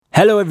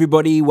Hello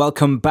everybody,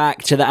 welcome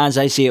back to the As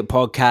I See It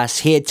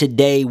podcast, here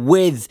today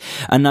with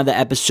another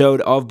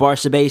episode of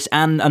Barca Base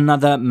and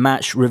another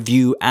match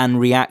review and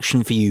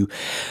reaction for you.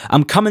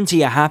 I'm coming to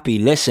you happy.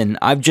 Listen,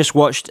 I've just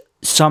watched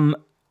some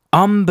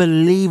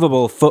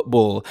unbelievable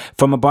football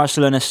from a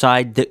Barcelona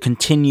side that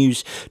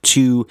continues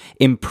to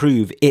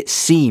improve. It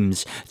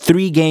seems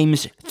 3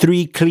 games,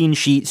 3 clean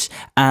sheets,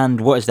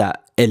 and what is that?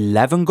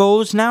 11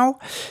 goals now.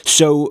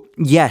 So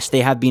yes,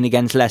 they have been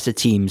against lesser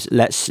teams.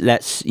 Let's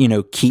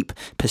keep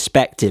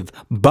perspective.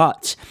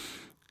 But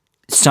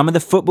some of the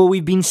football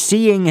we've been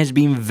seeing has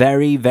been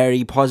very,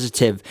 very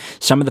positive.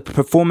 Some of the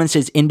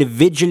performances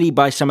individually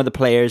by some of the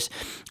players,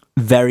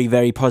 very,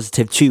 very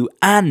positive too.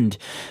 And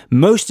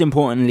most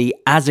importantly,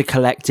 as a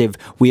collective,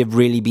 we have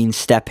really been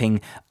stepping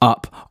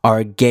up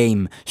our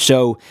game.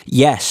 So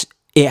yes,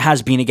 it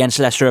has been against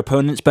lesser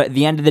opponents, but at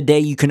the end of the day,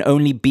 you can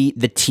only beat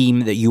the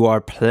team that you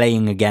are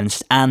playing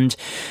against. And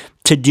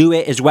to do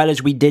it as well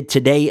as we did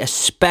today,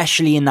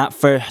 especially in that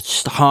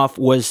first half,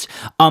 was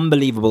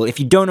unbelievable. If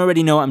you don't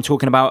already know what I'm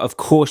talking about, of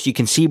course, you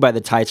can see by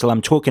the title,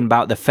 I'm talking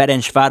about the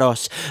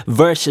Ferencváros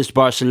versus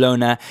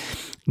Barcelona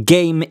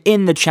game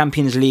in the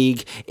Champions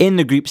League in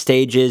the group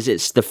stages.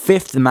 It's the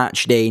 5th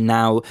match day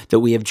now that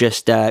we have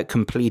just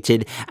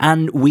completed,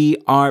 and we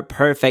are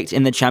perfect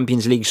in the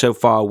Champions League so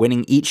far,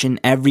 winning each and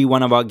every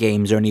one of our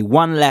games. Only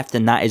one left,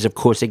 and that is of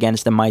course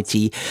against the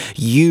mighty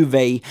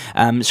Juve,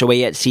 so we're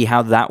yet to see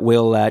how that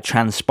will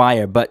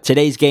transpire. But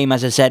today's game,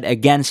 as I said,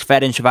 against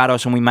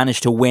Ferencváros, and we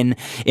managed to win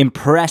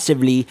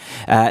impressively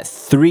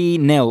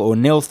 3-0 or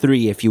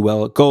 0-3 if you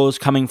will. Goals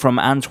coming from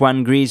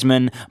Antoine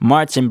Griezmann,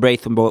 Martin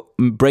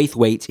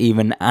Braithwaite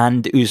even,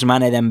 and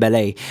Ousmane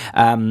Dembele,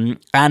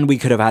 and we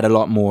could have had a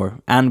lot more,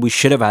 and we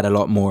should have had a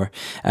lot more,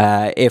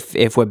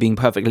 if we're being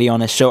perfectly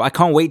honest. So I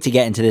can't wait to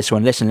get into this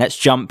one. Listen, let's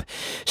jump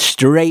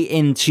straight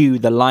into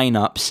the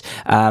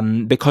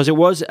lineups, because it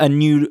was a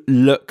new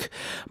look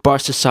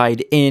Barca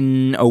side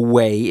in a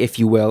way, if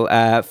you will.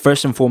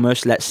 First and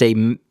foremost, let's say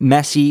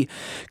Messi,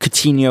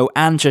 Coutinho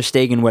and Ter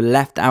Stegen were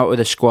left out of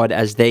the squad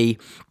as they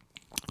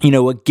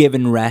were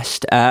given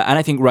rest, and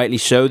I think rightly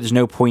so. There's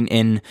no point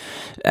in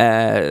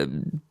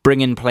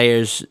bringing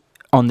players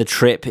on the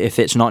trip if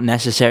it's not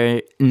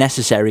necessary,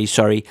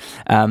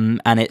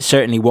 and it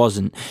certainly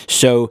wasn't.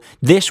 So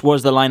this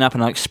was the lineup,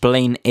 and I'll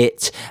explain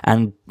it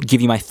and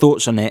give you my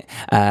thoughts on it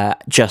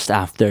just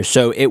after.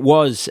 So it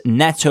was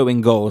Neto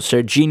in goal,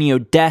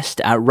 Serginho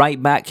Dest at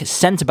right back,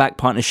 centre-back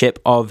partnership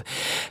of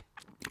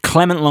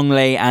Clement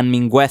Lenglet and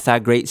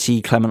Mingueza. Great to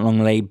see Clement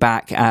Lenglet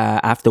back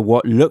after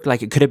what looked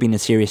like it could have been a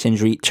serious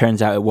injury.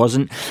 Turns out it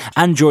wasn't.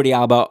 And Jordi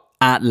Alba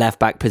at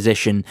left-back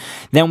position.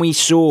 Then we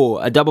saw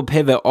a double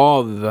pivot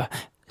of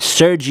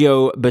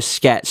Sergio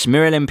Busquets,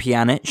 Miralem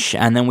Pjanic,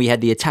 and then we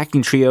had the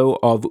attacking trio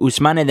of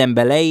Ousmane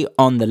Dembele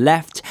on the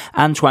left,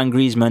 Antoine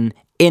Griezmann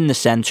in the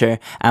centre,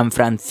 and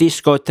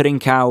Francisco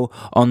Trincao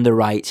on the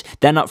right.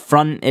 Then up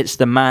front, it's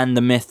the man,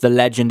 the myth, the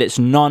legend. It's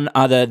none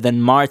other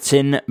than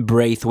Martin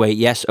Braithwaite.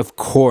 Yes, of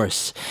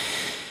course.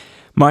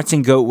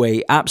 Martin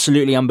Goatway.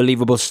 Absolutely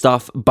unbelievable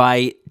stuff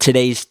by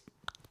today's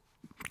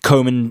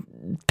Koeman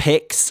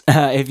picks,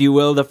 if you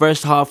will. The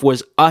first half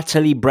was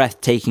utterly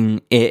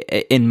breathtaking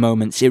in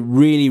moments. It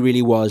really,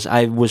 really was.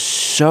 I was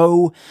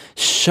so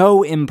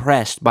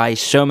impressed by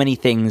so many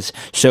things.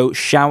 So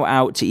shout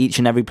out to each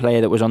and every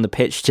player that was on the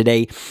pitch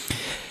today.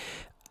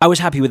 I was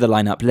happy with the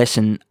lineup.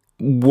 Listen,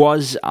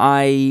 was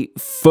I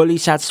fully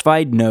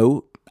satisfied?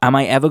 No. Am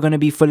I ever going to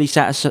be fully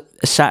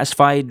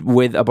satisfied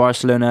with a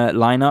Barcelona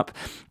lineup?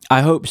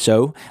 I hope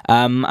so.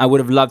 I would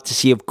have loved to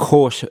see, of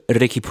course,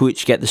 Riqui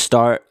Puig get the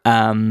start,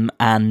 and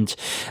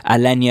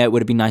Alenya. It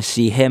would have been nice to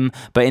see him.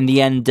 But in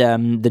the end,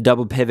 the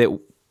double pivot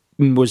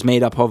was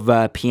made up of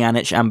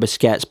Pjanic and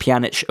Busquets.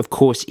 Pjanic, of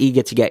course,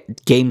 eager to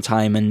get game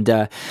time,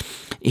 and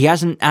he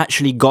hasn't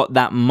actually got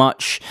that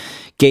much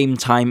game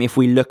time. If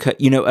we look at,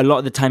 a lot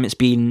of the time it's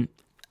been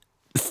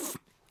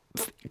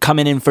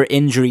coming in for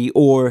injury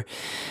or,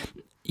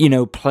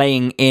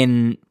 playing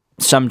in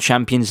some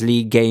Champions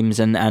League games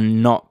and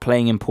not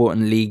playing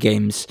important league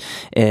games.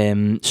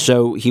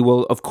 So he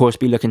will, of course,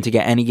 be looking to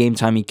get any game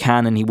time he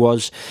can, and he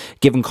was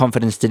given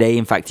confidence today.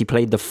 In fact, he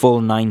played the full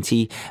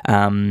 90.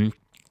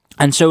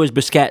 And so is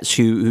Busquets,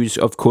 who's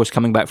of course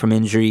coming back from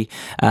injury.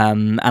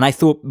 And I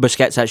thought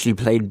Busquets actually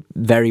played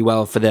very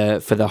well for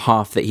the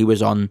half that he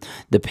was on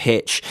the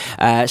pitch.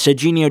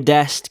 Serginho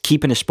Dest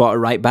keeping a spot at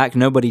right back.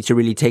 Nobody to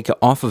really take it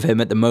off of him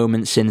at the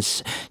moment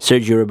since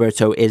Sergio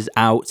Roberto is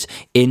out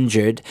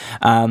injured.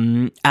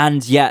 And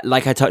yeah,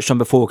 like I touched on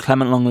before,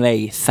 Clement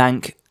Lenglet,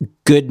 thank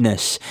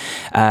goodness,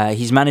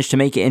 he's managed to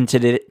make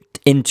it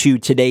into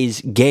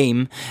today's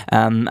game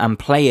and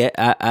play it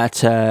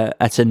at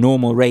a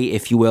normal rate,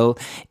 if you will.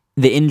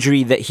 The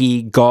injury that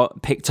he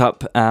got picked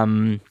up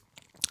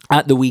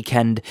at the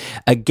weekend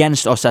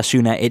against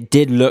Osasuna, it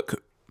did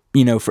look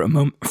for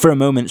a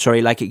moment,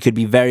 like it could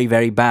be very,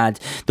 very bad.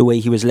 The way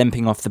he was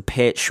limping off the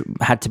pitch,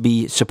 had to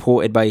be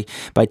supported by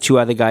two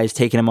other guys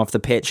taking him off the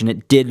pitch, and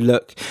it did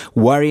look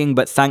worrying,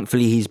 but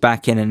thankfully he's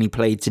back in and he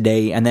played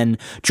today. And then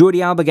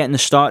Jordi Alba getting the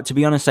start. To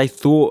be honest, I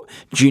thought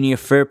Junior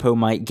Firpo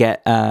might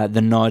get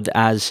the nod,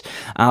 as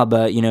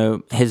Alba,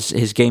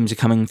 his games are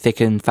coming thick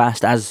and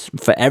fast, as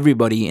for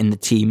everybody in the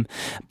team.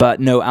 But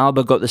no,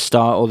 Alba got the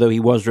start, although he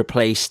was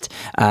replaced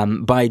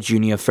by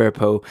Junior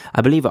Firpo,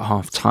 I believe at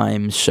half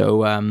time.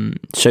 So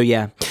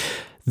yeah,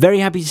 very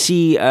happy to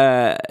see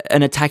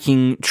an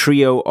attacking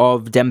trio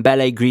of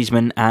Dembele,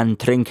 Griezmann and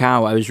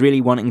Trincao. I was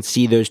really wanting to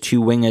see those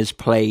two wingers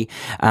play.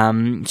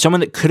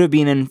 Someone that could have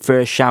been in for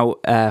a shout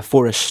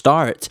for a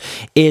start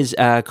is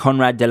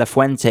Conrad de la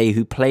Fuente,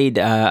 who played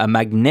a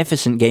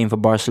magnificent game for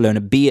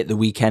Barcelona B at the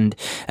weekend,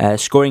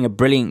 scoring a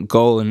brilliant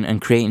goal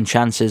and creating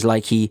chances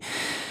like he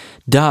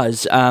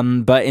does,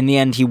 but in the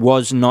end he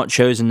was not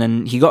chosen,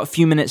 and he got a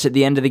few minutes at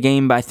the end of the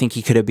game, but I think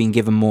he could have been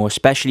given more,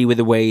 especially with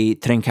the way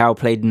Trincao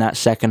played in that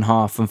second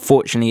half.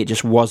 Unfortunately, it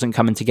just wasn't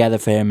coming together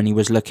for him, and he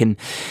was looking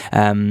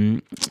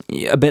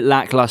a bit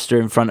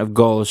lackluster in front of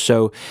goals,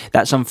 so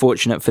that's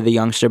unfortunate for the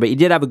youngster. But he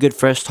did have a good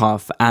first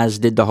half, as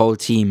did the whole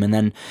team. And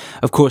then,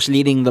 of course,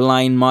 leading the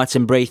line,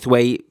 Martin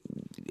Braithwaite.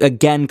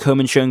 Again,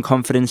 Koeman showing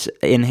confidence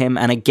in him,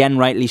 and again,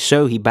 rightly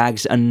so. He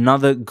bags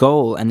another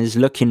goal and is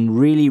looking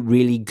really,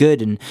 really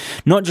good. And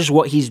not just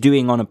what he's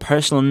doing on a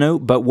personal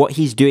note, but what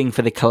he's doing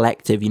for the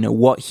collective,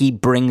 what he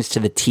brings to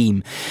the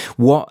team,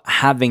 what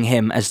having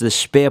him as the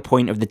spear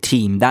point of the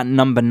team, that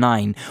number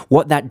 9,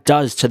 what that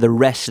does to the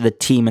rest of the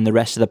team and the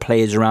rest of the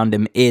players around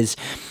him is,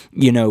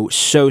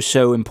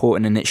 so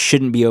important, and it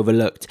shouldn't be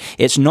overlooked.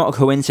 It's not a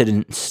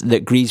coincidence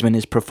that Griezmann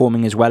is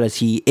performing as well as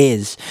he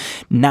is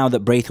now that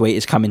Braithwaite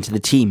is coming to the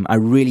team. I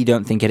really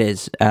don't think it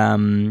is.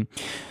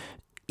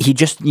 He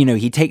just,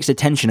 he takes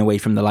attention away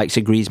from the likes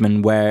of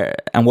Griezmann,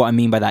 and what I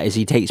mean by that is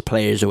he takes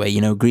players away.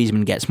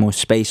 Griezmann gets more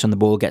space on the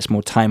ball, gets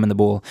more time on the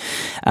ball,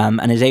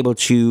 and is able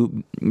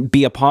to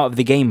be a part of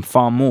the game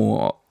far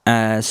more.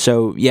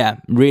 So yeah,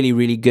 really,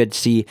 really good to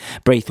see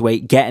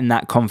Braithwaite getting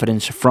that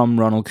confidence from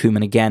Ronald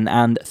Koeman again,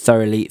 and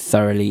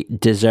thoroughly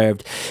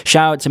deserved.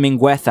 Shout out to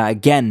Mingueza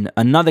again,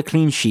 another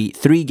clean sheet,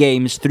 3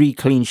 games, 3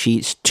 clean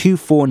sheets, 2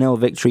 4-0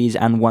 victories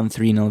and 1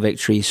 3-0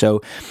 victory.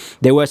 So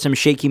there were some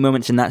shaky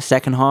moments in that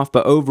second half,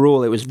 but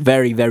overall it was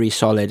very, very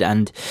solid,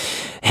 and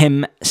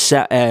him,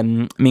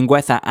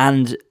 Mingueza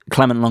and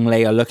Clement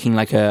Lenglet are looking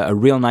like a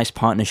real nice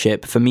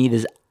partnership. For me,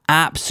 there's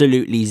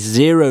absolutely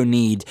zero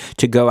need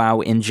to go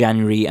out in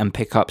January and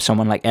pick up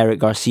someone like Eric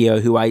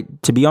Garcia, who I,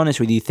 to be honest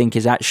with you, think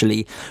is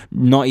actually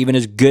not even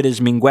as good as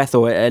Mingueza,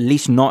 or at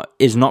least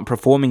is not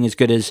performing as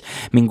good as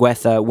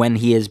Mingueza when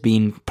he has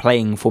been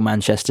playing for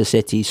Manchester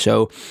City.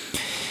 So,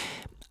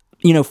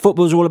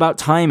 football is all about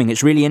timing.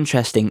 It's really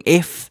interesting.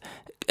 If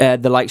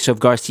the likes of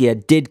Garcia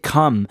did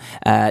come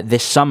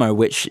this summer,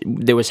 which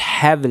it was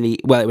heavily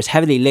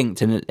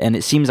linked, and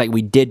it seems like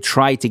we did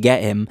try to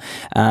get him,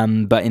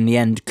 but in the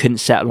end couldn't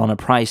settle on a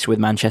price with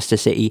Manchester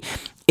City.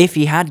 If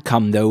he had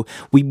come, though,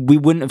 we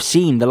wouldn't have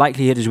seen, the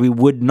likelihood is we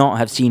would not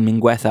have seen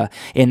Mingueza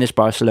in this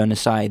Barcelona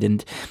side.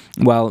 And,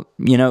 well,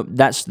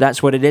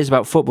 that's what it is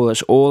about football.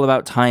 It's all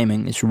about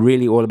timing. It's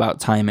really all about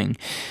timing.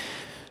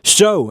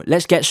 So,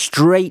 let's get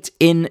straight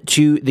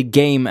into the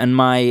game and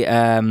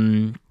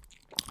my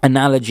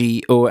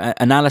analogy or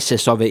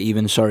analysis of it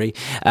even, straight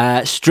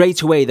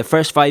away. The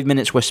first 5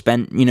 minutes were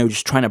spent,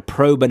 just trying to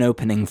probe an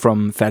opening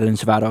from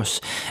Ferencváros,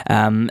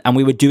 and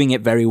we were doing it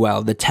very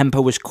well. The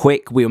tempo was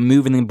quick, we were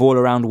moving the ball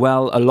around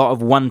well, a lot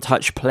of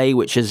one-touch play,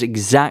 which is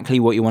exactly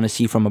what you want to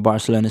see from a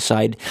Barcelona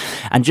side,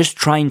 and just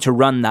trying to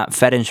run that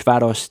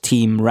Ferencváros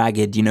team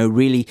ragged,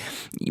 really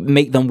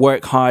make them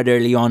work hard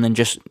early on and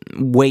just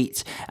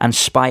wait and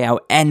spy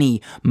out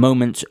any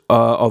moment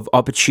of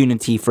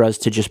opportunity for us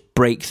to just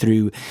break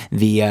through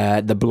the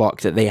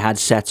block that they had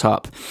set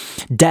up.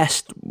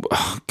 Dest,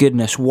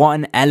 goodness, what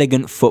an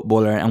elegant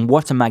footballer, and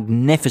what a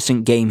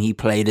magnificent game he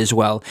played as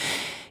well.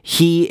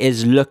 He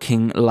is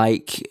looking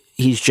like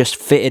he's just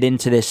fitted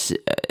into this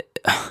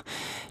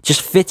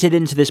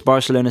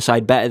Barcelona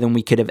side better than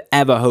we could have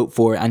ever hoped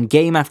for. And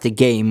game after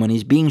game, when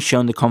he's being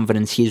shown the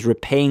confidence, he's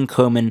repaying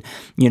Koeman,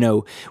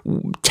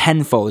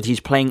 tenfold. He's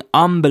playing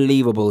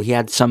unbelievable. He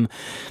had some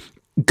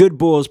good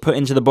balls put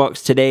into the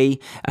box today,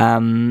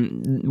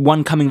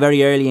 one coming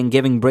very early and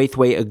giving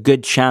Braithwaite a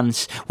good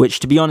chance, which,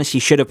 to be honest, he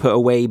should have put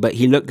away, but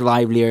he looked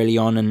lively early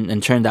on,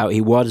 and turned out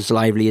he was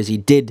lively, as he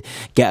did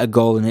get a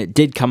goal, and it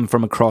did come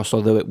from a cross,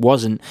 although it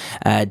wasn't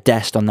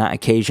Dest on that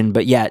occasion.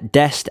 But yeah,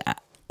 Dest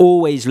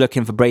always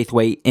looking for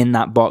Braithwaite in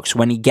that box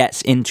when he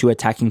gets into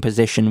attacking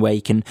position where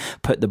he can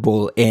put the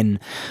ball in.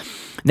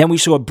 Then we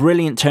saw a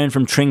brilliant turn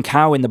from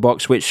Trincao in the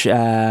box, which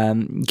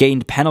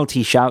gained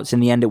penalty shouts. In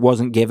the end, it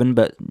wasn't given,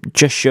 but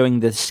just showing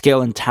the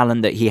skill and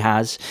talent that he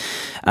has.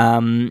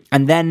 And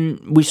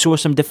then we saw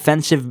some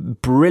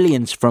defensive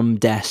brilliance from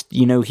Dest.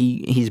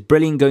 He's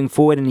brilliant going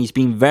forward, and he's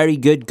been very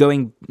good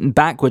going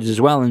backwards as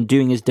well and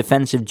doing his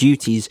defensive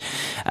duties.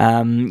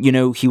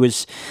 He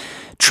was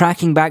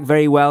tracking back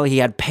very well. He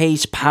had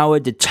pace, power,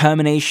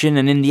 determination,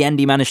 and in the end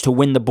he managed to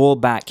win the ball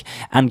back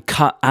and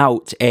cut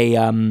out a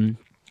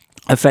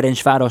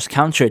Ferencváros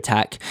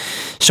counter-attack.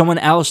 Someone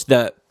else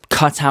that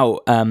cut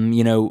out,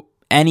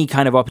 any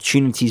kind of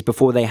opportunities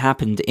before they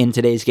happened in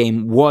today's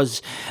game was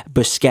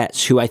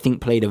Busquets, who I think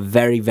played a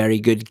very, very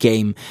good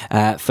game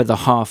for the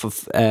half of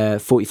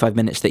 45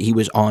 minutes that he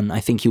was on.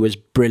 I think he was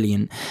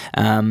brilliant.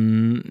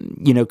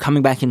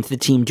 Coming back into the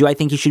team, do I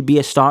think he should be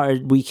a starter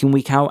week in,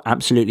 week out?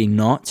 Absolutely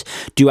not.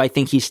 Do I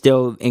think he's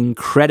still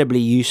incredibly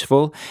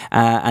useful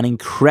and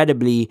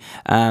incredibly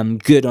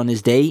good on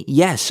his day?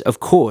 Yes, of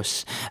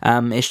course.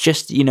 It's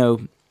just,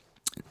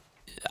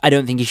 I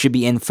don't think he should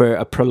be in for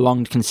a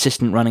prolonged,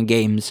 consistent run of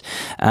games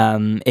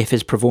if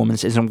his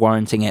performance isn't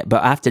warranting it.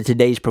 But after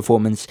today's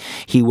performance,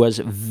 he was,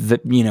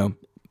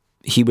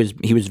 he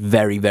was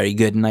very, very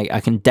good, and I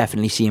can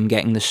definitely see him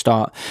getting the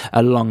start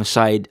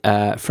alongside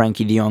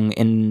Frankie de Jong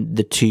in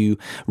the two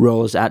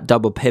roles at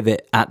double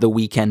pivot at the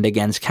weekend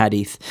against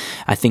Cadiz.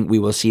 I think we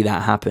will see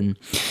that happen.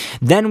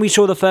 Then we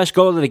saw the first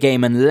goal of the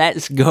game, and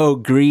let's go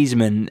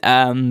Griezmann.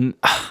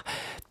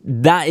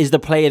 That is the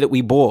player that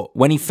we bought.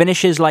 When he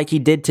finishes like he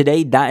did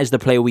today, that is the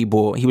player we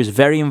bought. He was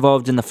very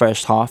involved in the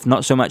first half,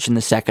 not so much in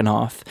the second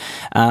half.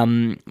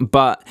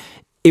 But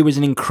it was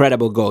an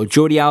incredible goal.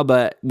 Jordi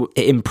Alba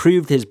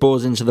improved his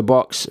balls into the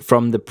box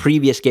from the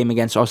previous game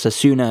against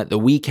Osasuna at the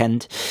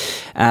weekend.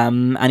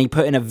 And he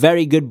put in a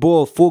very good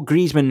ball for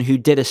Griezmann, who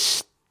did a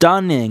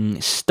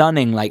stunning,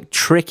 like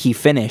tricky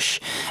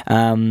finish,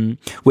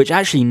 which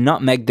actually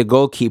nutmegged the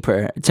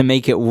goalkeeper to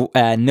make it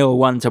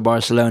 0-1 to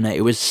Barcelona.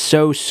 It was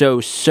so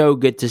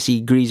good to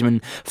see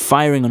Griezmann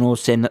firing on all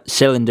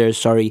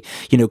cylinders.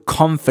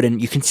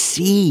 Confident.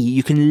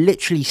 You can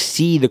literally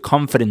see the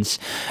confidence.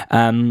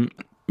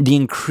 The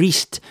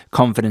increased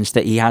confidence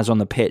that he has on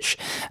the pitch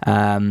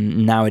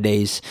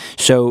nowadays.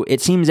 So it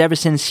seems ever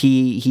since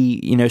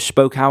he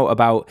spoke out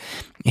about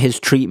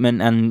his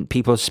treatment and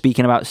people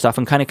speaking about stuff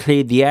and kind of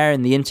cleared the air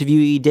in the interview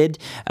he did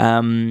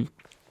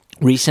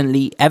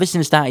recently, ever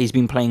since that he's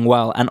been playing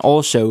well, and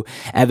also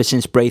ever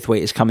since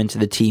Braithwaite has come into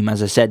the team.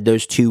 As I said,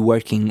 those two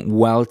working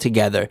well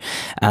together,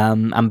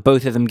 and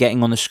both of them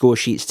getting on the score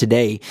sheets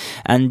today.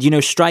 And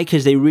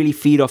strikers, they really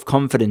feed off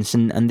confidence,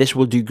 and this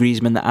will do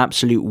Griezmann the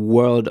absolute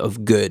world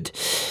of good.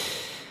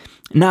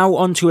 Now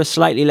on to a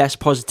slightly less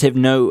positive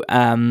note,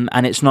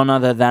 and it's none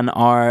other than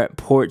our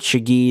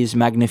Portuguese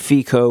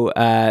Magnifico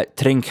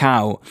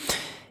Trincão.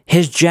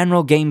 His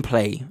general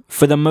gameplay,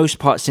 for the most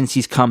part since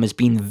he's come, has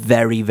been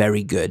very,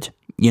 very good.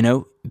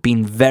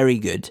 Been very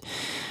good.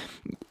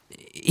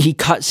 He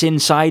cuts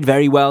inside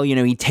very well.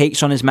 He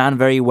takes on his man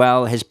very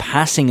well. His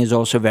passing is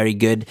also very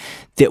good.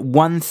 The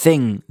one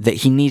thing that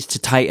he needs to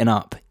tighten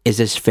up is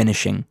his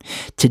finishing.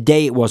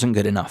 Today it wasn't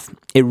good enough.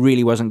 It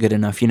really wasn't good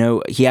enough.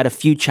 He had a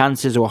few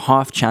chances or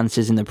half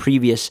chances in the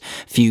previous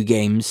few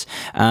games.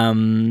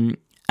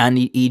 And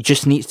he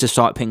just needs to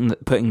start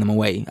putting them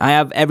away. I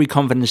have every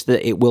confidence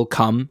that it will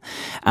come.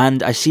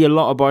 And I see a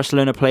lot of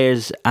Barcelona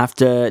players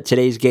after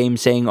today's game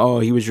saying, oh,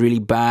 he was really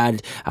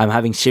bad. I'm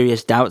having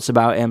serious doubts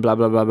about him, blah,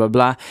 blah, blah, blah,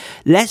 blah.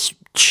 Let's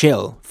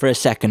chill for a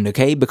second,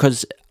 okay?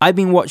 Because I've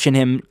been watching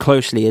him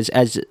closely,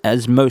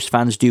 as most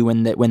fans do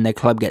when their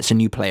club gets a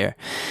new player.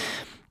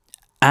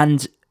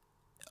 And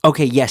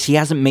okay, yes, he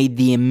hasn't made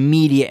the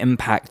immediate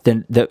impact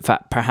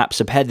that perhaps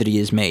a Pedri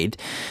has made.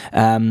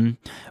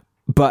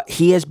 But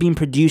he has been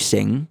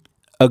producing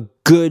a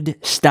good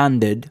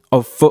standard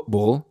of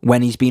football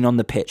when he's been on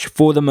the pitch,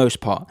 for the most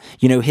part.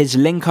 His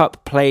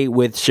link-up play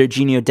with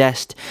Sergiño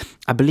Dest,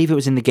 I believe it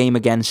was in the game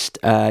against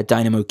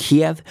Dynamo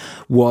Kiev,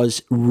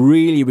 was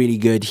really, really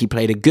good. He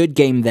played a good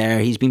game there.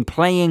 He's been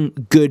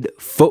playing good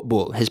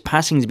football. His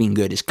passing's been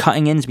good. His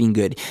cutting in's been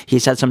good.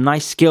 He's had some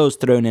nice skills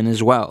thrown in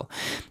as well.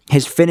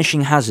 His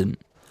finishing hasn't.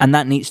 And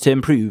that needs to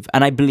improve,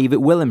 and I believe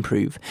it will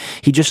improve.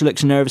 He just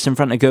looks nervous in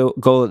front of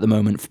goal at the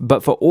moment.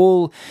 But for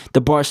all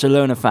the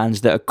Barcelona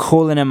fans that are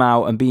calling him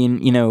out and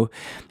being,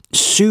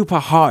 super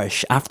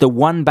harsh after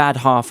one bad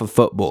half of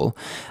football,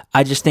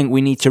 I just think we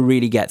need to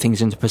really get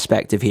things into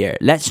perspective here.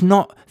 Let's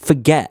not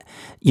forget,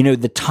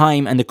 the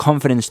time and the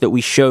confidence that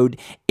we showed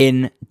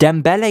in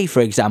Dembele,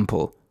 for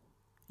example.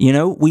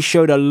 We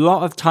showed a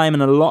lot of time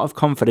and a lot of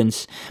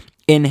confidence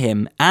in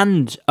him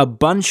and a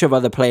bunch of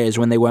other players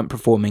when they weren't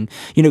performing.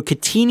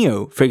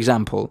 Coutinho, for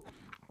example,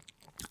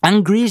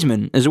 and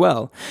Griezmann as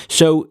well.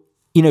 So,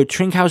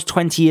 Trincão's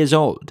 20 years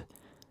old.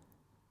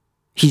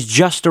 He's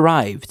just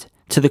arrived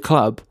to the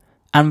club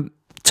and,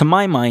 to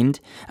my mind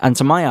and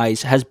to my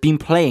eyes, has been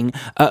playing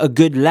at a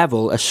good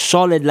level, a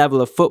solid level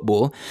of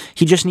football.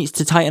 He just needs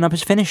to tighten up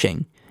his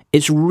finishing.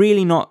 It's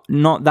really not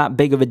that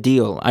big of a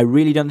deal. I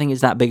really don't think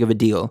it's that big of a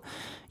deal.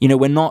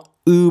 We're not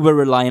uber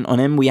reliant on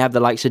him. We have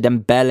the likes of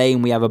Dembele,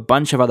 and we have a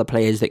bunch of other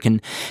players that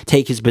can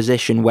take his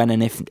position when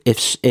and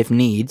if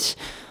needs.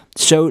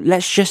 So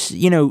let's just,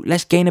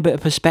 let's gain a bit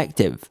of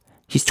perspective.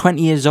 He's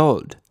 20 years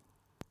old.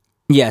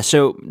 Yeah,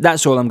 so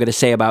that's all I'm going to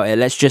say about it.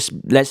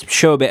 Let's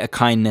show a bit of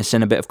kindness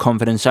and a bit of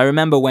confidence. I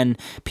remember when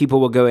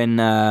people were going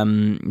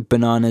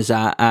bananas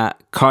at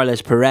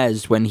Carles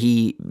Perez when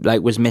he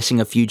was missing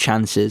a few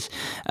chances,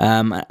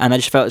 and I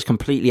just felt it's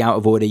completely out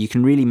of order. You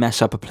can really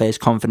mess up a player's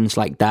confidence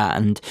like that,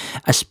 and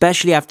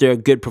especially after a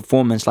good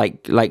performance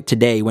like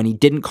today when he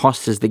didn't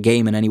cost us the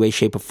game in any way,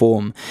 shape, or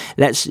form.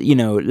 Let's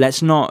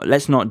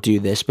not do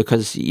this,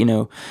 because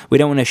we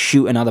don't want to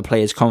shoot another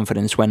player's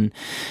confidence when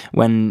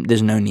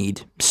there's no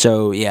need.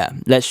 So yeah,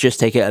 let's just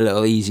take it a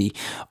little easy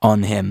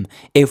on him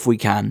if we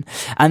can.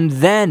 And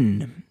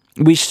then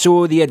we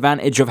saw the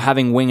advantage of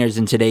having wingers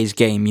in today's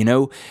game,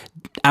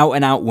 out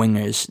and out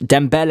wingers.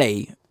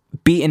 Dembele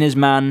beating his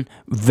man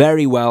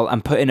very well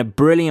and putting a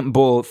brilliant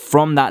ball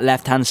from that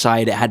left hand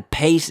side. It had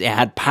pace, it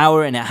had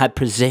power, and it had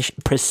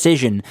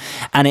precision,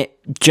 and it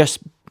just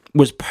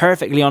was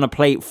perfectly on a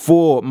plate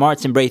for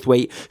Martin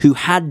Braithwaite, who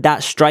had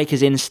that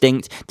striker's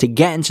instinct to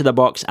get into the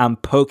box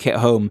and poke it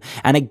home.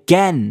 And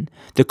again,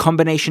 the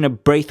combination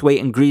of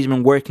Braithwaite and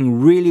Griezmann working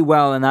really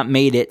well, and that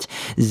made it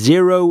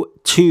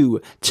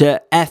 0-2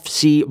 to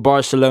FC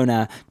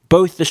Barcelona.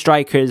 Both the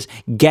strikers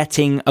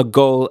getting a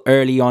goal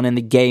early on in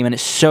the game, and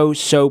it's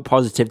so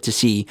positive to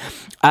see.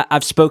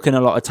 I've spoken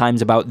a lot of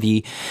times about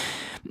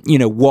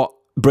what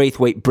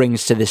Braithwaite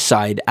brings to this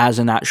side as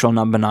a natural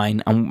number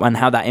 9, and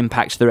how that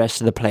impacts the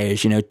rest of the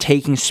players,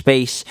 taking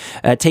space,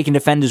 taking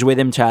defenders with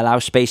him to allow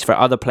space for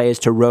other players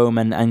to roam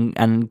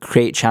and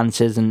create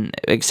chances, and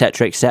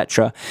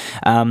etc.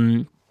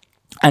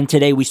 And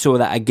today we saw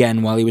that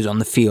again while he was on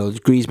the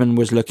field. Griezmann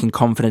was looking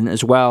confident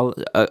as well.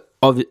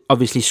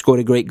 Obviously scored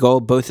a great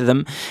goal, both of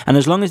them. And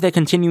as long as they're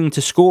continuing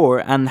to score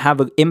and have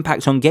an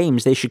impact on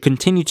games, they should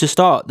continue to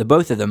start, the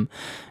both of them.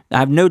 I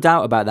have no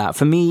doubt about that.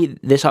 For me,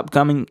 this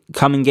upcoming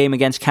game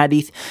against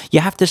Cadiz, you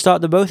have to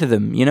start the both of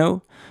them,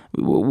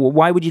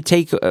 Why would you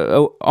take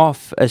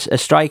off a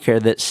striker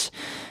that's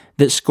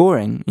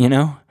scoring,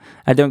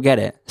 I don't get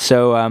it.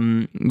 So,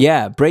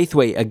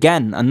 Braithwaite,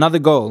 again, another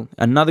goal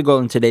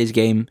in today's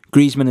game.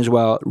 Griezmann as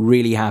well,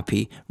 really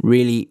happy.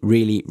 Really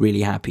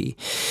happy.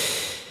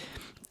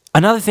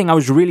 Another thing I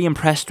was really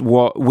impressed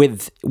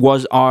with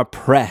was our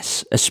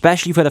press,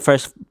 especially for the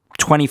first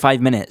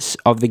 25 minutes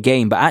of the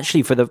game, but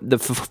actually for the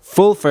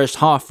full first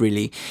half,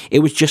 really, it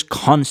was just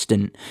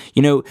constant.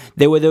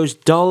 There were those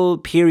dull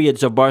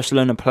periods of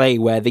Barcelona play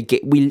where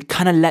we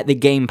kind of let the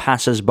game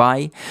pass us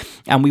by,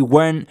 and we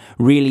weren't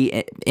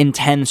really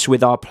intense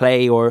with our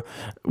play, or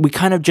we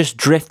kind of just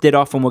drifted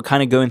off and were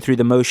kind of going through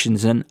the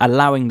motions and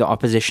allowing the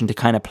opposition to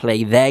kind of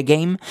play their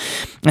game.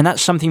 And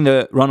that's something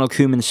that Ronald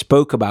Koeman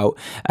spoke about,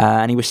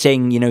 and he was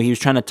saying, he was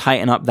trying to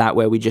tighten up that,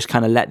 where we just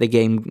kind of let the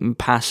game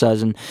pass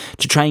us, and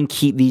to try and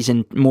keep these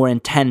more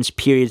intense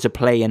periods of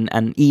play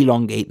and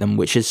elongate them,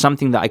 which is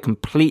something that I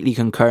completely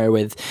concur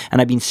with,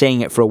 and I've been saying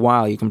it for a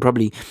while. You can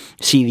probably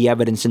see the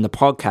evidence in the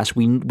podcast.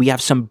 We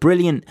have some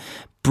brilliant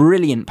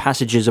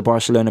passages of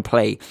Barcelona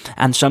play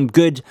and some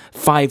good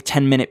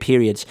 5-10 minute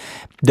periods.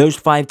 Those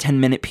 5-10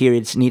 minute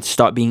periods need to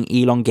start being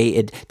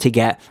elongated to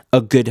get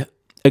a good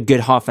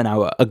half an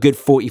hour, a good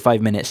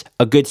 45 minutes,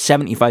 a good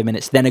 75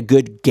 minutes, then a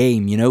good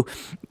game,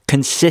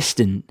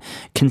 Consistent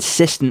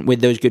with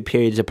those good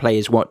periods of play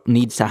is what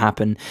needs to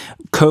happen.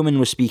 Koeman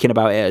was speaking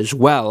about it as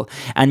well,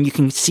 and you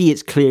can see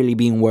it's clearly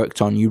being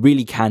worked on. You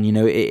really can,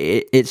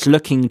 it's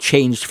looking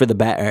changed for the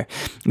better.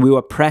 We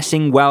were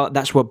pressing well.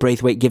 That's what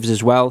Braithwaite gives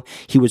as well.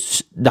 He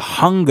was the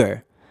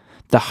hunger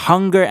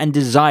and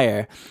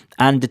desire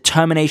and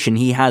determination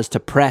he has to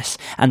press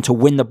and to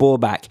win the ball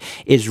back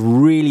is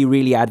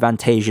really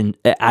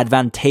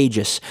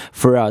advantageous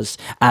for us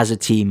as a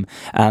team,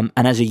 and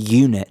as a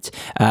unit,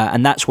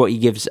 and that's what he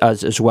gives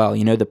us as well.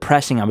 The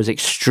pressing I was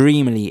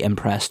extremely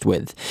impressed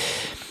with.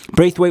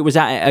 Braithwaite was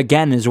at it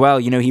again as well.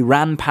 He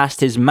ran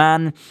past his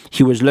man.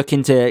 He was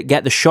looking to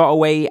get the shot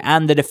away,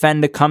 and the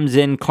defender comes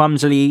in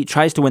clumsily,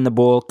 tries to win the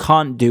ball,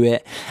 can't do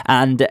it,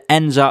 and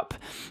ends up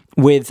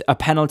with a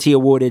penalty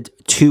awarded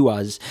to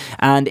us,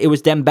 and it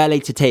was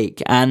Dembele to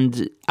take.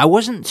 And I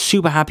wasn't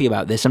super happy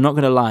about this, I'm not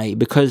going to lie,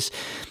 because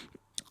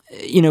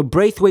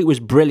Braithwaite was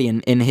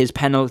brilliant in his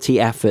penalty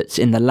efforts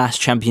in the last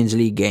Champions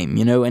League game,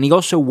 and he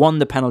also won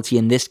the penalty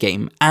in this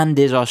game and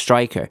is our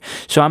striker.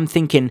 So I'm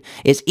thinking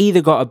it's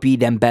either got to be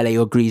Dembele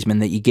or Griezmann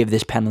that you give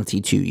this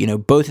penalty to.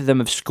 Both of them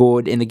have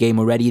scored in the game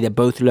already. They're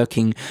both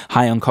looking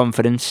high on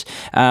confidence.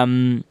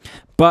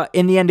 But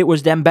in the end, it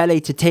was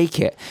Dembele to take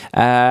it.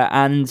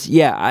 And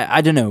yeah,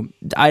 I don't know.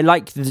 I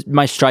like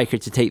my striker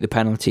to take the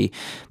penalty.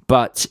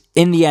 But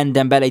in the end,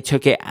 Dembele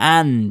took it,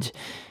 and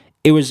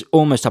it was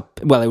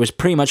it was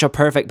pretty much a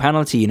perfect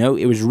penalty,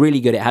 It was really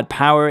good. It had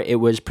power. It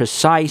was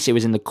precise. It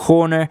was in the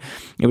corner.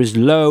 It was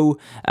low.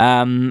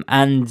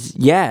 And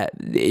yeah,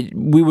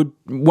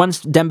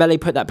 once Dembele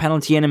put that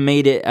penalty in and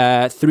made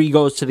it 3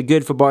 goals to the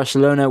good for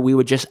Barcelona, we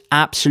were just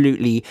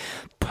absolutely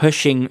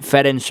pushing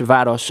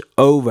Ferencváros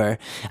over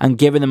and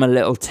giving them a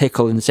little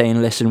tickle and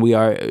saying, listen, we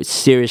are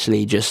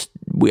seriously just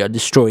we are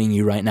destroying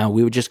you right now.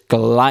 We were just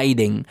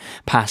gliding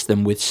past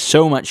them with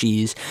so much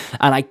ease,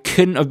 and I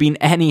couldn't have been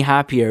any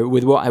happier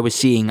with what I was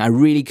seeing. I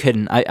really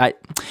couldn't.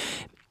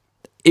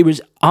 It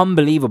was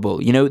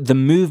unbelievable. You know, the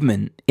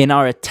movement in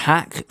our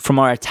attack from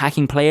our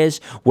attacking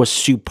players was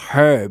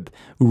superb.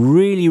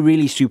 Really,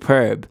 really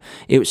superb.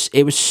 It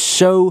was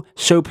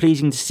so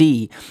pleasing to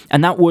see.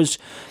 And that was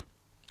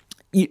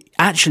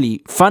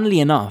actually,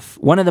 funnily enough,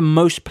 one of the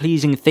most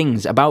pleasing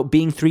things about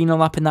being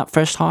 3-0 up in that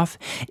first half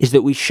is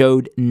that we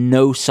showed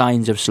no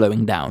signs of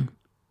slowing down.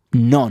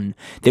 None.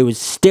 There was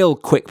still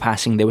quick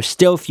passing. There were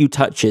still few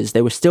touches.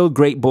 There was still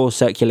great ball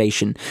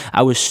circulation.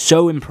 I was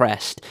so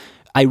impressed.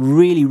 I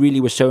really, really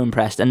was so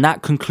impressed. And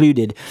that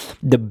concluded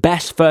the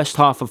best first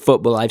half of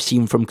football I've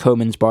seen from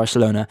Koeman's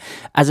Barcelona.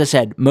 As I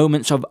said,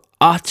 moments of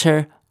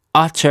utterly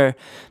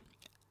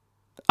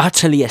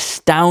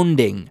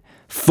astounding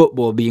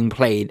football being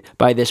played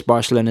by this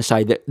Barcelona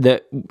side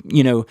that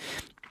you know,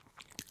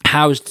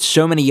 housed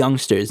so many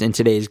youngsters in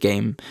today's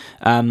game.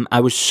 I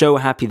was so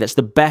happy. That's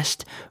the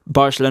best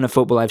Barcelona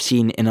football I've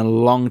seen in a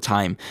long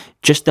time.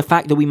 Just the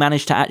fact that we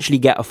managed to actually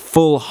get a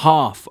full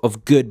half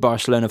of good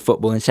Barcelona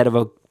football instead of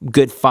a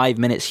good 5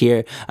 minutes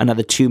here,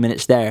 another 2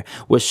 minutes there,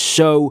 was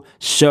so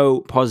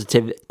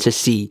positive to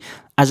see.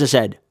 As I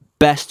said,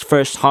 best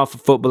first half of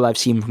football I've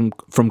seen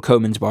from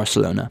Koeman's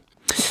Barcelona.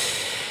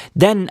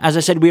 Then, as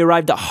I said, we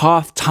arrived at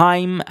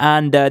half-time,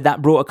 and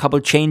that brought a couple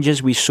of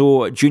changes. We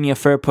saw Junior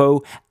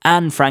Firpo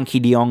and Frankie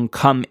de Jong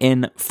come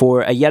in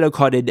for a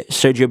yellow-carded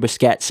Sergio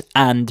Busquets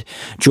and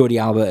Jordi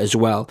Alba as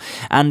well.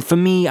 And for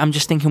me, I'm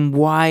just thinking,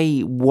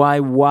 why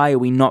are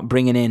we not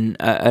bringing in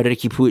a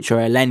Riqui Puig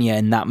or a Lenya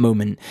in that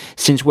moment,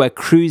 since we're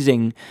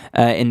cruising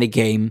in the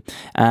game?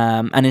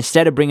 And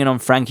instead of bringing on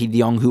Frankie de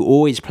Jong, who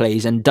always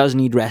plays and does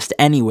need rest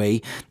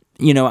anyway,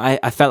 you know,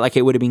 I felt like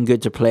it would have been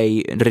good to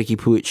play Riqui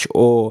Puig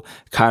or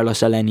Carlos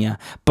Alenya.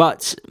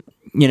 But,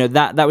 you know,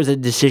 that was a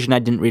decision I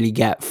didn't really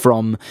get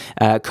from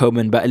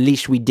Koeman. But at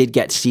least we did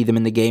get to see them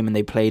in the game, and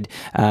they played,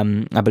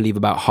 I believe,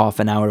 about half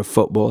an hour of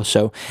football.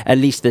 So at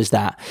least there's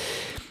that.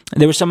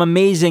 There was some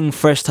amazing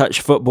first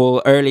touch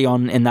football early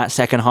on in that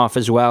second half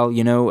as well.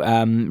 You know,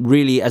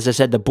 really, as I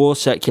said, the ball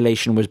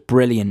circulation was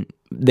brilliant.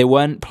 There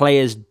weren't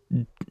players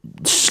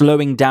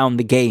slowing down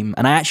the game,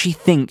 and I actually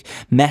think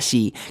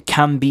Messi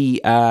can be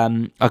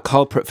a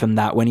culprit from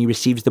that when he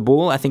receives the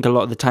ball. I think a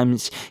lot of the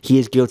times he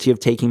is guilty of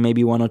taking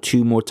maybe one or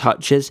two more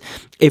touches.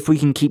 If we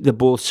can keep the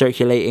ball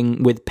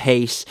circulating with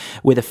pace,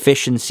 with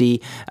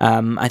efficiency,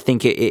 I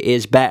think it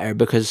is better,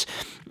 because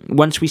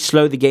once we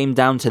slow the game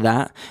down to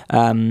that,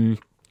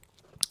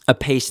 a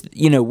pace,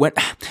 you know, when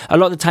a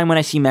lot of the time when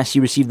I see Messi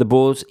receive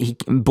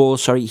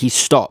the he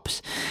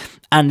stops.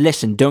 And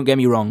listen, don't get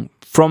me wrong,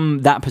 from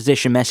that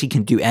position, Messi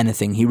can do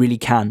anything. He really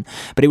can.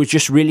 But it was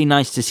just really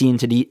nice to see in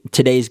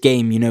today's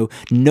game, you know,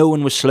 no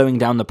one was slowing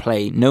down the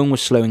play. No one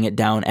was slowing it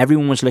down.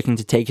 Everyone was looking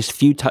to take as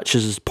few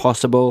touches as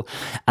possible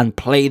and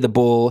play the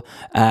ball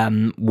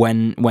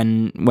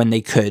when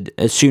they could,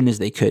 as soon as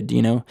they could,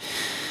 you know.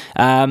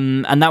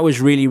 And that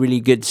was really, really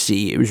good to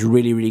see. It was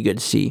really, really good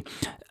to see.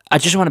 I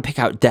just want to pick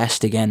out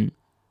Dest again.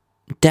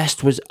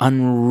 Dest was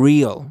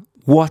unreal.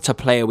 What a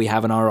player we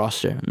have in our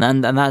roster.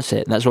 And that's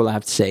it. That's all I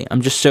have to say.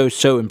 I'm just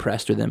so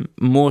impressed with him.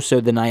 More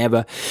so than I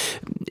ever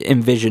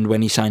envisioned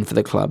when he signed for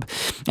the club.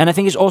 And I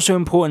think it's also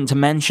important to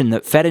mention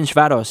that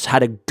Ferencváros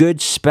had a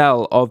good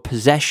spell of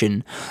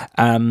possession,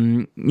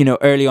 you know,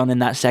 early on in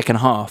that second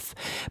half.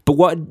 But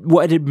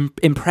what had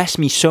impressed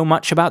me so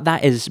much about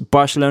that is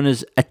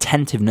Barcelona's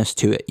attentiveness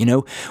to it, you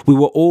know. We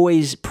were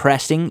always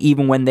pressing,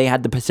 even when they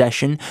had the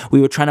possession.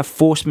 We were trying to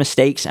force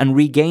mistakes and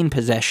regain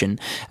possession.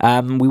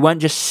 We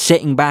weren't just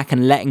sitting back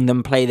and letting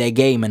them play their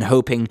game and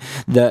hoping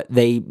that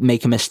they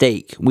make a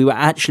mistake. We were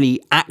actually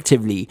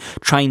actively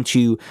trying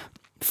to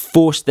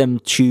force them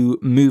to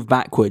move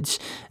backwards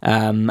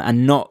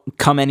and not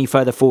come any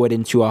further forward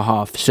into our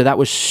half. So that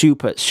was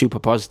super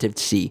positive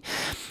to see.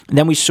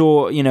 Then we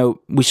saw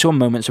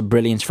moments of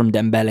brilliance from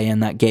Dembele in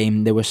that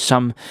game. There was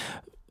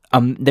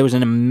there was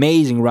an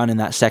amazing run in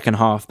that second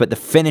half, but the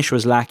finish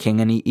was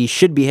lacking, and he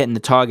should be hitting the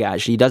target,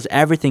 actually. He does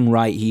everything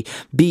right. He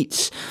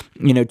beats,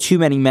 you know, too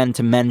many men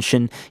to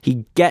mention.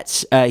 He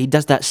does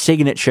that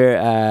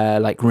signature,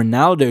 like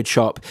Ronaldo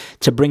chop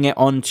to bring it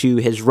onto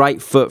his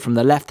right foot from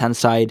the left-hand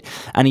side,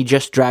 and he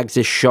just drags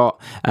his shot.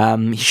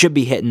 He should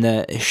be hitting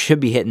the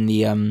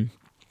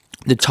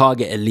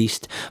target at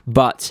least,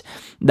 but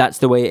that's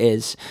the way it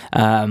is.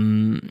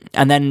 And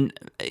then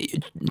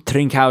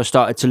Trincao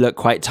started to look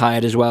quite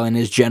tired as well in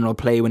his general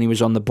play when he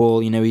was on the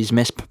ball. You know, he's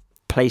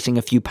misplacing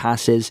a few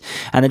passes,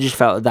 and I just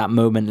felt at that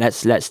moment,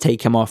 let's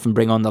take him off and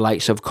bring on the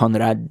likes of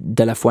Conrad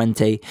de la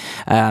Fuente.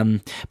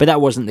 But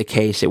that wasn't the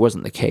case. It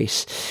wasn't the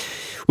case.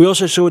 We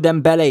also saw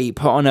Dembele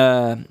put on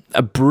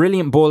a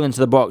brilliant ball into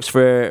the box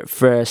for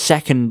a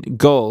second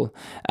goal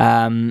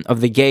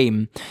of the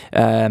game.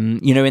 In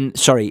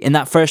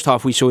that first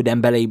half, we saw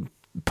Dembele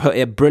put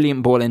a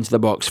brilliant ball into the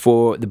box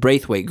for the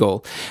Braithwaite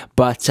goal,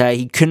 but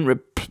he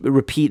couldn't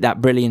repeat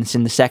that brilliance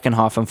in the second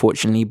half,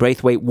 unfortunately.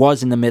 Braithwaite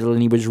was in the middle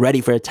and he was ready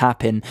for a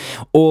tap-in.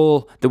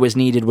 All that was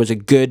needed was a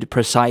good,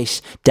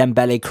 precise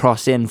Dembele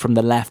cross in from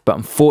the left, but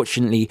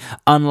unfortunately,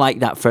 unlike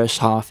that first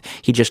half,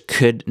 he just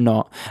could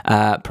not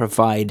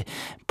provide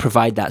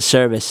that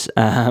service.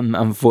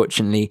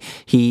 Unfortunately,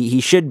 he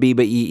should be,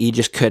 but he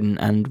just couldn't,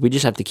 and we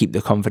just have to keep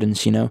the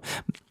confidence,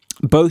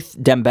 Both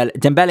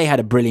Dembele had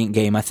a brilliant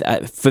game.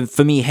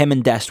 For me, him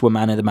and Dest were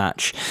man of the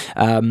match.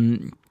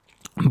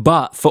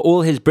 But for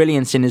all his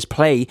brilliance in his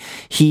play,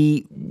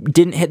 he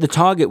didn't hit the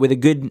target with a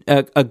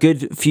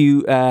good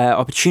few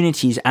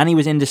opportunities, and he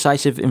was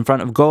indecisive in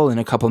front of goal in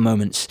a couple of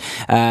moments.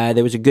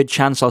 There was a good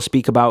chance I'll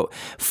speak about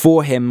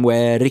for him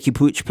where Riqui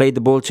Puig played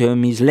the ball to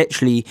him. He's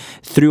literally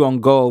through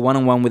on goal,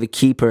 one-on-one with a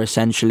keeper,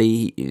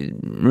 essentially.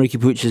 Riqui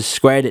Puig has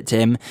squared it to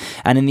him,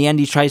 and in the end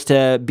he tries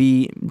to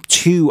be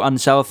too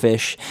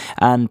unselfish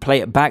and play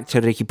it back to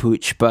Riqui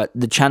Puig, but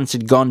the chance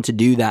had gone to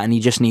do that, and he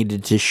just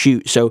needed to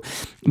shoot. So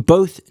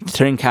both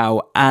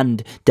Trincao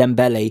and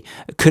Dembele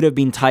could have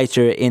been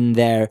tighter in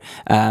their,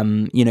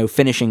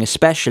 finishing,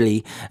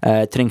 especially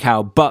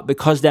Trincao. But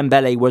because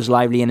Dembele was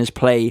lively in his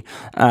play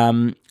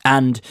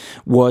and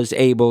was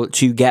able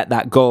to get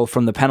that goal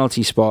from the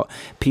penalty spot,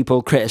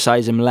 people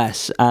criticise him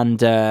less.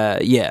 And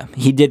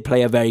he did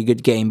play a very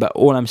good game. But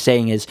all I'm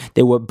saying is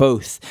they were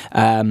both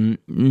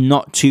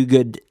not too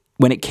good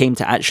when it came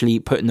to actually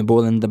putting the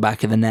ball in the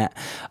back of the net,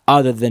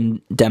 other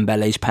than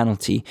Dembele's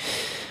penalty.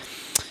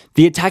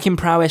 The attacking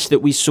prowess that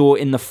we saw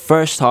in the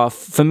first half,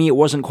 for me, it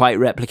wasn't quite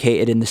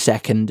replicated in the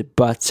second,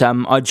 but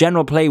our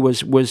general play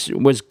was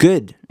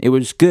good. It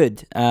was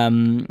good,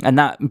 and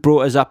that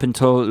brought us up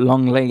until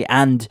Longley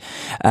and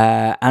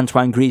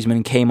Antoine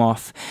Griezmann came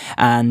off,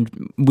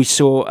 and we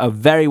saw a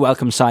very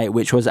welcome sight,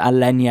 which was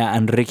Alenya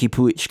and Riqui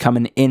Puig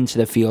coming into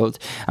the field,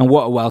 and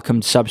what a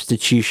welcome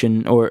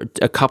substitution, or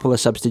a couple of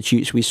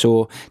substitutes we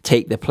saw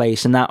take the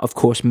place, and that, of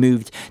course,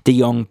 moved De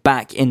Jong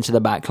back into the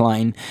back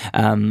line,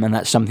 and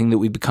that's something that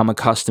we've become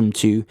accustomed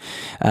to.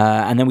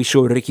 And then we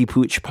saw Riqui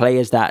Puig play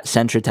as that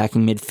centre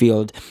attacking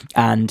midfield,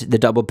 and the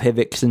double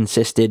pivot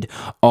consisted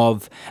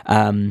of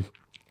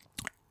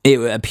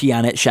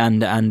Pjanic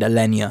and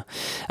Alenya.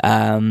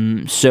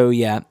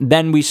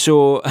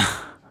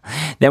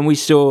 Then we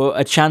saw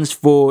a chance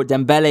for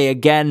Dembele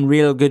again,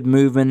 real good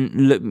movement,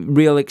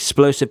 real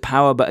explosive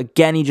power, but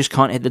again he just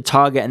can't hit the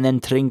target. And then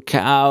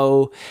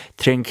Trincao.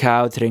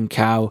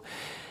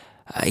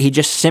 He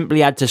just simply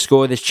had to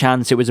score this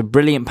chance. It was a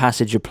brilliant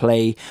passage of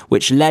play,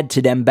 which led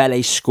to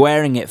Dembele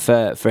squaring it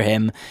for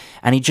him,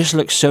 and he just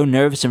looked so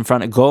nervous in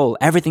front of goal.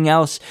 Everything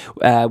else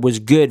was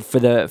good for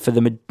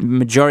the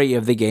majority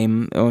of the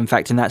game. Or in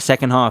fact, in that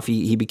second half,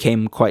 he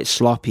became quite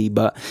sloppy.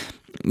 But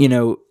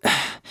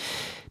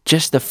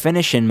just the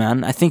finishing,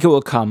 man. I think it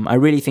will come. I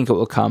really think it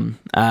will come.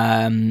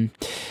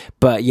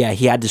 But yeah,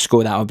 he had to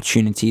score that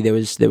opportunity. There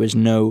was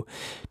no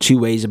two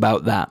ways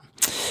about that.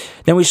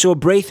 Then we saw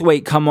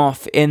Braithwaite come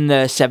off in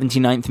the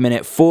 79th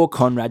minute for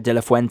Conrad de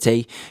la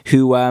Fuente,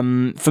 who,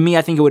 for me,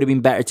 I think it would have been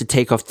better to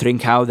take off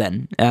Trincao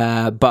then.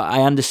 But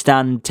I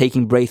understand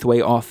taking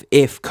Braithwaite off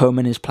if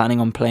Koeman is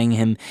planning on playing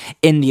him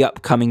in the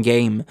upcoming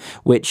game,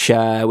 which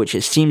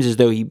it seems as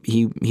though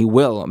he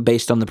will,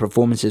 based on the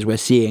performances we're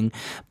seeing.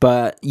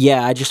 But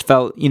yeah, I just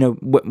felt,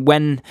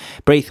 when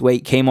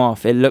Braithwaite came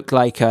off, it looked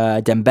like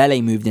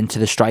Dembele moved into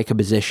the striker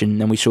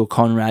position, and we saw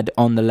Conrad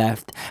on the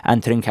left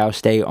and Trincao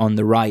stay on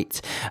the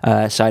right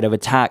side of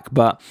attack.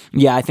 But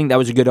yeah, I think that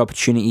was a good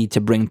opportunity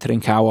to bring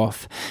Trincao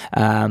off,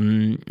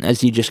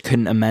 as he just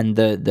couldn't amend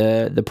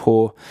the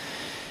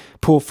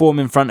poor form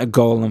in front of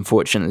goal,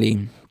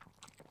 unfortunately.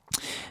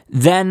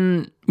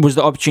 Then was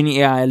the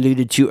opportunity I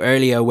alluded to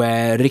earlier,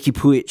 where Riqui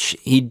Puig,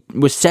 he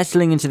was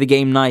settling into the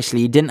game nicely.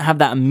 He didn't have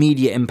that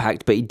immediate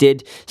impact, but he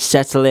did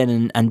settle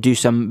in and do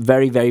some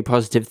very, very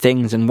positive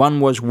things. And one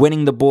was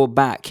winning the ball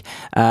back,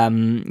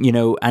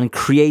 and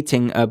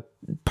creating a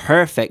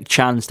perfect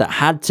chance that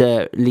had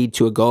to lead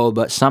to a goal,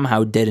 but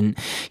somehow didn't.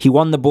 He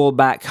won the ball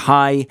back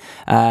high.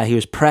 He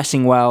was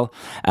pressing well,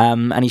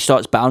 and he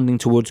starts bounding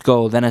towards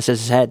goal. Then, as I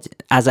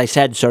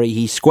said,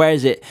 he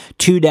squares it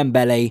to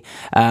Dembele,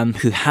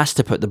 who has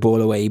to put the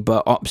ball away,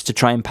 but opts to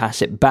try and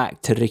pass it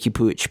back to Riqui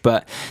Puig.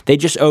 But they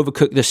just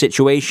overcook the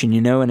situation,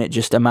 and it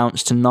just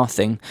amounts to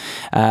nothing.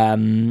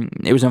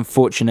 It was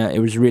unfortunate. It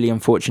was really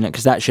unfortunate,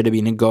 because that should have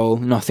been a goal.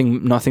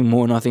 Nothing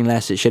more, nothing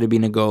less. It should have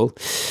been a goal.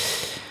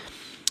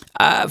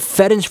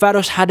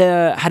 Ferencváros had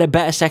a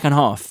better second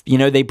half.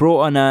 They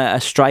brought on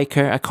a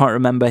striker. I can't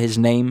remember his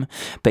name,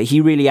 but he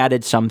really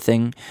added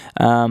something.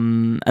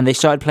 And they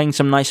started playing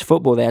some nice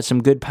football. They had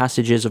some good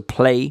passages of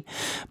play,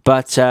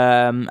 but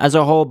as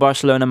a whole,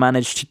 Barcelona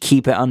managed to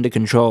keep it under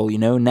control.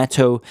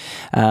 Neto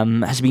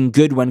has been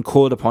good when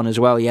called upon as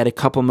well. He had a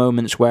couple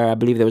moments where I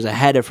believe there was a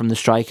header from the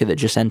striker that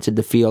just entered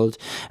the field,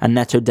 and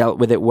Neto dealt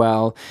with it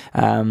well.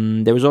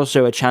 There was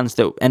also a chance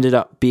that ended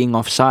up being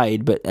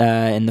offside, but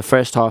in the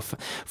first half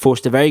for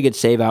forced a very good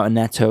save out of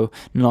Neto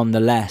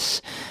nonetheless.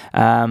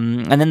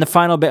 And then the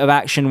final bit of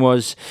action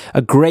was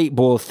a great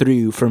ball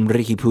through from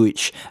Riqui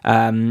Puig,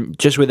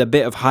 just with a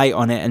bit of height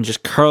on it and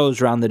just curls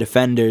around the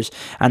defenders,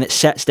 and it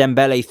sets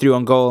Dembele through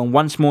on goal, and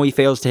once more he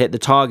fails to hit the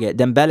target.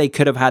 Dembele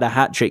could have had a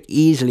hat-trick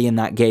easily in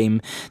that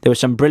game. There were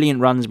some brilliant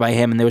runs by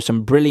him, and there were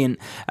some brilliant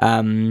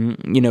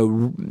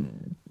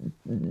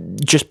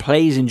just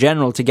plays in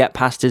general to get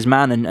past his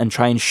man and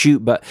try and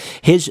shoot, but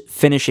his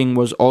finishing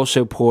was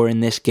also poor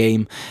in this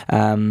game.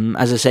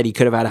 As I said, he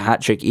could have had a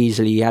hat-trick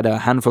easily. He had a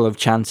handful of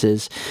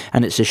chances,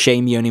 and it's a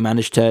shame he only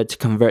managed to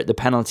convert the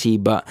penalty,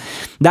 but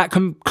that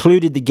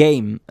concluded the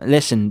game.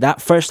 Listen,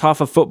 that first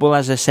half of football,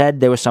 as I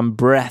said, there were some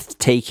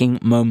breathtaking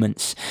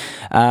moments,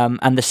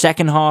 and the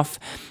second half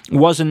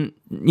wasn't,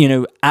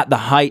 at the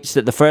heights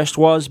that the first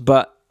was,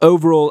 but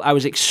overall, I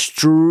was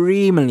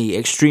extremely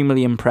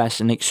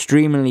impressed and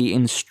extremely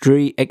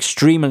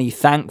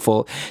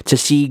thankful to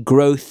see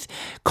growth,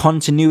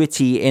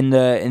 continuity in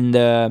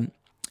the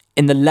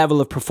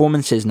level of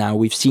performances. Now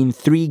we've seen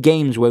 3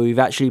 games where we've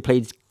actually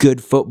played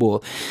good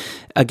football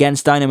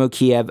against Dynamo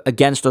Kiev,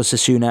 against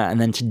Osasuna, and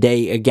then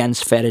today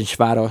against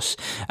Ferencváros.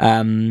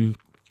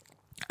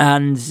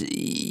 And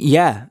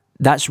yeah,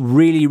 that's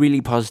really,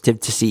 really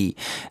positive to see.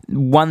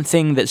 One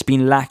thing that's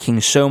been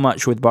lacking so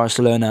much with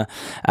Barcelona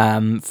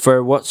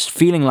for what's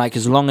feeling like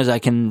as long as I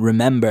can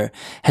remember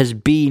has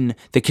been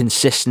the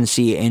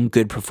consistency in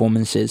good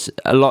performances.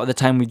 A lot of the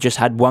time we've just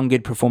had one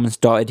good performance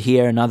dotted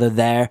here, another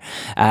there,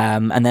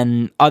 and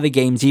then other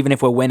games, even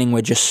if we're winning,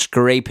 we're just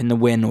scraping the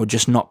win or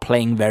just not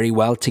playing very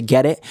well to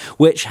get it,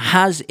 which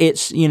has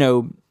its,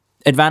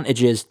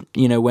 advantages,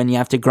 when you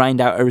have to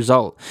grind out a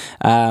result.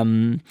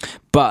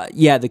 But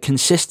yeah, the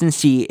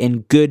consistency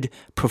in good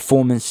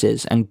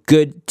performances and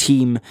good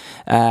team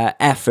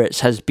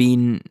efforts has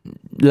been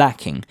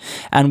lacking.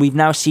 And we've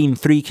now seen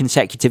 3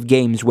 consecutive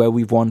games where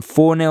we've won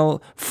 4-0,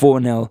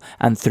 4-0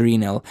 and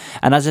 3-0.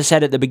 And as I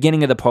said at the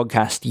beginning of the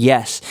podcast,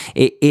 yes,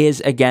 it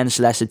is against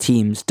lesser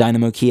teams,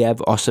 Dynamo Kiev,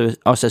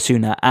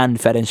 Osasuna and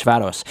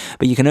Ferencváros.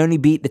 But you can only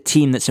beat the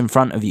team that's in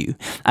front of you.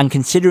 And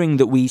considering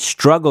that we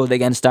struggled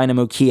against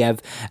Dynamo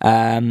Kiev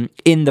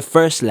in the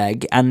first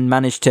leg and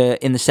managed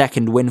to, in the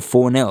second, win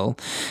 4-0,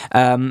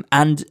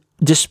 and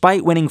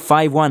despite winning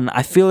 5-1,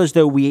 I feel as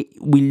though we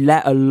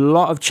let a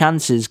lot of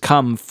chances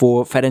come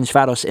for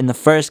Ferencváros in the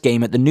first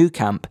game at the Nou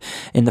Camp,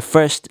 in the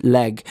first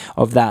leg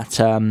of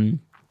that,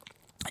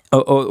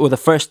 or the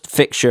first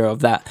fixture of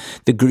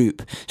the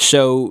group.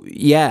 So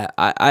yeah,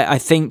 I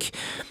think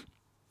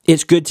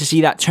it's good to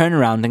see that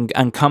turnaround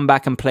and come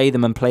back and play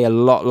them and play a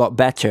lot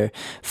better.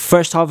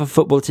 First half of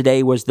football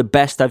today was the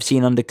best I've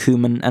seen under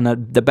Koeman and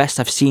the best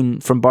I've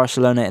seen from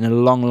Barcelona in a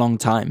long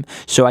time.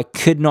 So I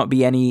could not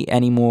be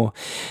any more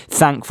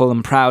thankful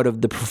and proud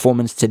of the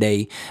performance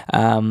today.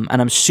 And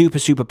I'm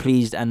super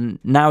pleased and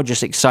now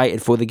just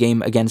excited for the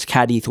game against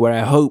Cadiz, where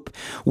I hope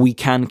we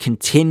can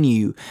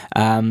continue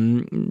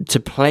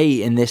to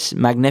play in this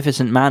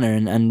magnificent manner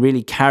and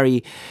really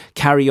carry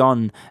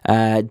on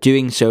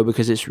doing so,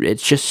 because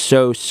it's just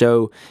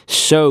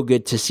so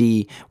good to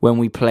see when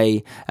we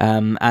play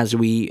as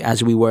we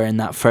were in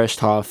that first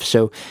half.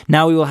 So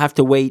now we will have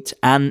to wait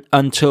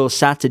until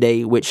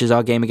Saturday, which is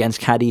our game against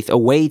Cadiz,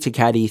 away to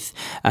Cadiz.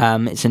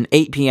 It's an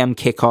 8 p.m.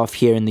 kickoff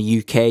here in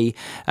the UK,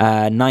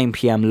 9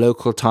 p.m.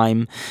 local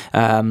time.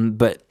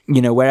 But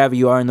wherever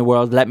you are in the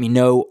world, let me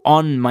know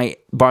on my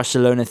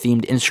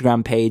Barcelona-themed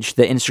Instagram page,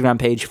 the Instagram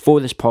page for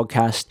this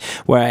podcast,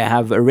 where I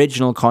have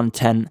original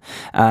content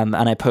and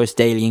I post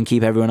daily and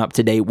keep everyone up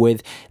to date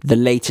with the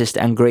latest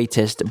and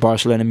greatest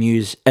Barcelona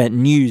news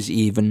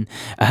even.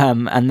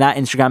 And that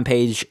Instagram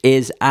page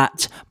is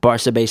at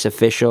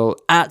BarcaBaseOfficial,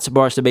 at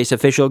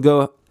BarcaBaseOfficial.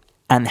 Go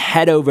and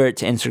head over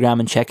to Instagram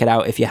and check it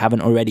out if you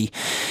haven't already,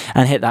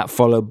 and hit that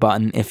follow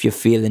button if you're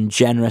feeling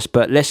generous.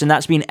 But listen,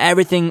 that's been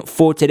everything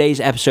for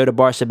today's episode of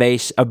Barca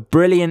Base. A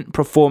brilliant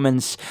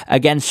performance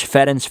against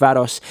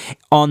Ferencváros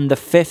on the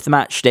 5th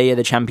match day of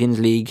the Champions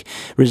League,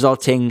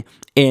 resulting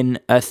in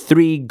a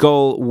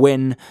 3-goal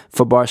win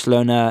for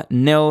Barcelona.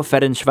 0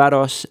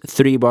 Ferencváros,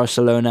 3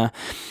 Barcelona.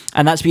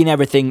 And that's been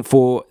everything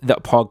for the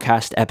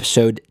podcast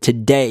episode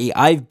today.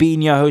 I've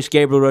been your host,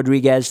 Gabriel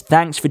Rodriguez.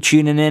 Thanks for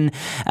tuning in,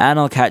 and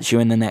I'll catch you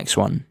in the next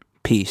one.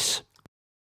 Peace.